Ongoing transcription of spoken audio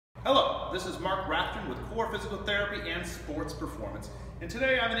Hello, this is Mark Rathjen with C.O.R.E Physical Therapy and Sports Performance. And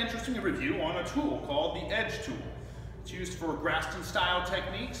today I have an interesting review on a tool called the Edge tool. It's used for Graston style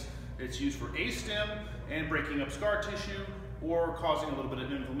techniques. It's used for A-stim and breaking up scar tissue or causing a little bit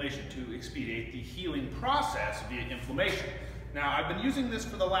of inflammation to expedite the healing process via inflammation. Now, I've been using this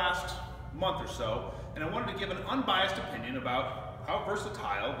for the last month or so, and I wanted to give an unbiased opinion about how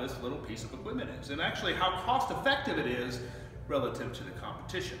versatile this little piece of equipment is, and actually how cost-effective it is relative to the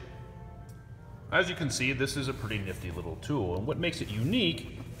competition. As you can see, this is a pretty nifty little tool, and what makes it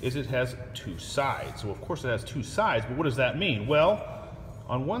unique is it has two sides. So of course it has two sides, but what does that mean? Well,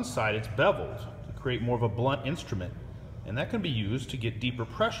 on one side it's beveled to create more of a blunt instrument, and that can be used to get deeper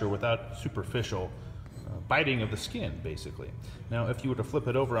pressure without superficial biting of the skin, basically. Now, if you were to flip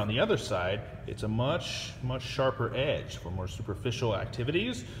it over on the other side, it's a much sharper edge for more superficial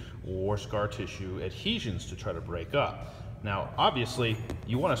activities or scar tissue adhesions to try to break up. Now, obviously,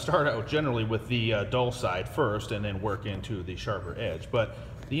 you want to start out generally with the dull side first and then work into the sharper edge, but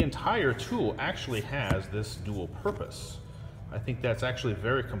the entire tool actually has this dual purpose. I think that's actually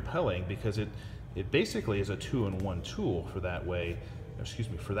very compelling because it basically is a two-in-one tool for that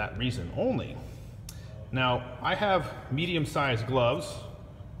reason only. Now, I have medium-sized gloves.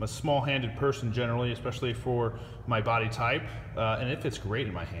 I'm a small-handed person generally, especially for my body type, and it fits great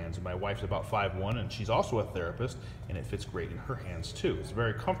in my hands. And my wife's about 5'1", and she's also a therapist, and it fits great in her hands too. It's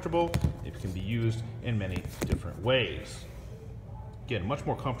very comfortable. It can be used in many different ways. Again, much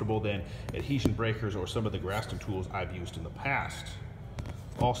more comfortable than adhesion breakers or some of the Graston tools I've used in the past.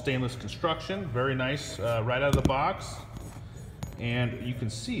 All stainless construction, very nice right out of the box. And you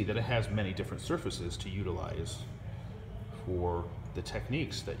can see that it has many different surfaces to utilize for the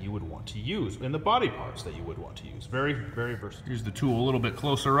techniques that you would want to use and the body parts that you would want to use. Very versatile. Here's the tool a little bit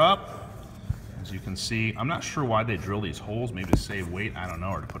closer up. As you can see, I'm not sure why they drill these holes, maybe to save weight, I don't know,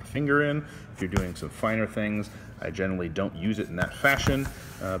 or to put a finger in. If you're doing some finer things, I generally don't use it in that fashion,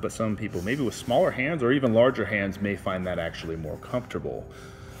 but some people, maybe with smaller hands or even larger hands, may find that actually more comfortable.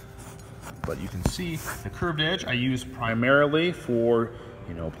 But you can see the curved edge I use primarily for,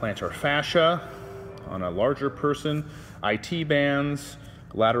 plantar fascia on a larger person, IT bands,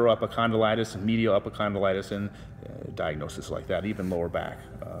 lateral epicondylitis and medial epicondylitis, and diagnosis like that, even lower back,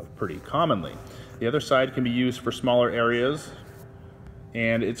 pretty commonly. The other side can be used for smaller areas,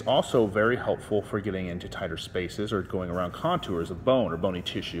 and it's also very helpful for getting into tighter spaces or going around contours of bone or bony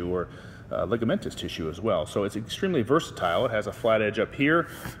tissue or ligamentous tissue as well. So it's extremely versatile. It has a flat edge up here,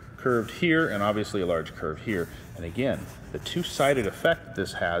 curved here, and obviously a large curve here. And again, the two-sided effect that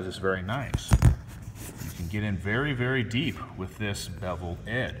this has is very nice. You can get in very deep with this beveled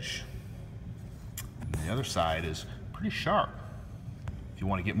edge. And the other side is pretty sharp if you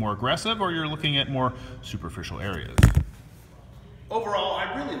want to get more aggressive or you're looking at more superficial areas. Overall,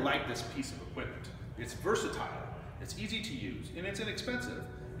 I really like this piece of equipment. It's versatile, it's easy to use, and it's inexpensive.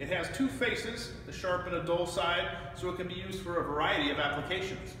 It has two faces, the sharp and a dull side, so it can be used for a variety of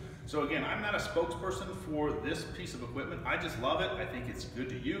applications. So again, I'm not a spokesperson for this piece of equipment. I just love it. I think it's good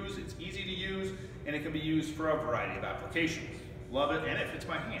to use, it's easy to use, and it can be used for a variety of applications. Love it, and it fits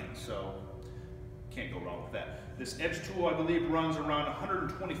my hands, so can't go wrong with that. This Edge tool, I believe, runs around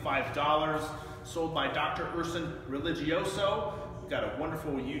 $125, sold by Dr. Erson Religioso. We've got a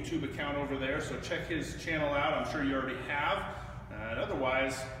wonderful YouTube account over there, so check his channel out. I'm sure you already have. And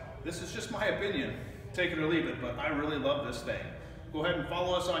otherwise, this is just my opinion. Take it or leave it, but I really love this thing. Go ahead and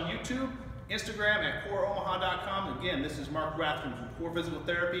follow us on YouTube, Instagram at CoreOmaha.com. Again, this is Mark Rathjen from C.O.R.E Physical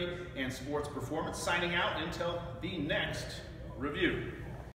Therapy and Sports Performance, signing out until the next review.